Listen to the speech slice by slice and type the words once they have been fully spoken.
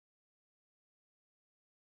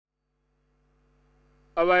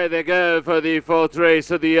Away they go for the fourth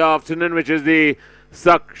race of the afternoon, which is the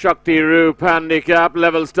Shaktiroop Handicap.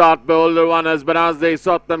 Level start boulder runners, but as they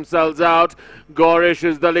sort themselves out, Gorish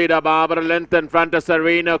is the leader, Barbara length in front of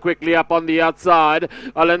Serena, quickly up on the outside.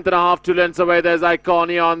 A length and a half, 2 lengths away. There's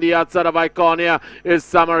Iconia. On the outside of Iconia is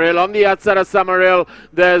Summerhill. On the outside of Summerhill,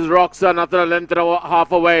 there's Roxa, another length and a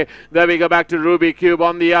half away. There we go back to Ruby Cube.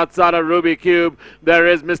 On the outside of Ruby Cube, there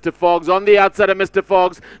is Mr. Fox. On the outside of Mr.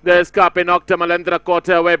 Fox, there's Carpe Noctem, a length and a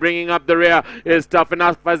quarter away. Bringing up the rear is Tough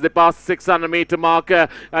Enough as they pass 600-meter marker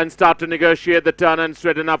and start to negotiate the turn and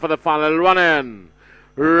straight enough for the final run-in.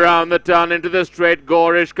 Round the turn into the straight,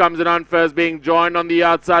 Gorish comes in on first, being joined on the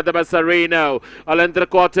outside by Sereno. A length and a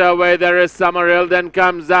quarter away, there is Summerhill, then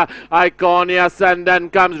comes Iconius, and then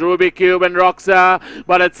comes Ruby Cube and Roxa.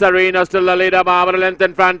 But it's Sereno still the leader, Barbara length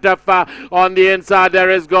in front of on the inside, there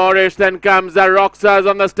is Gorish, then comes Roxa's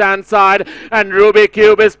on the stand side, and Ruby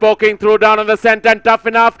Cube is poking through down on the centre, and Tough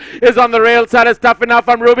Enough is on the rail side. It's Tough Enough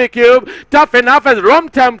from Ruby Cube. Tough Enough as Rum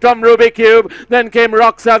Tum from Ruby Cube, then came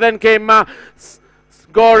Roxa, then came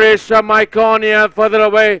Gorish, Myconia. Further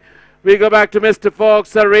away we go back to Mr. Fox,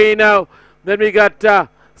 Sereno, then we got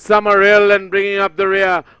Summerhill, and bringing up the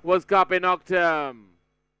rear was Carpe Noctem.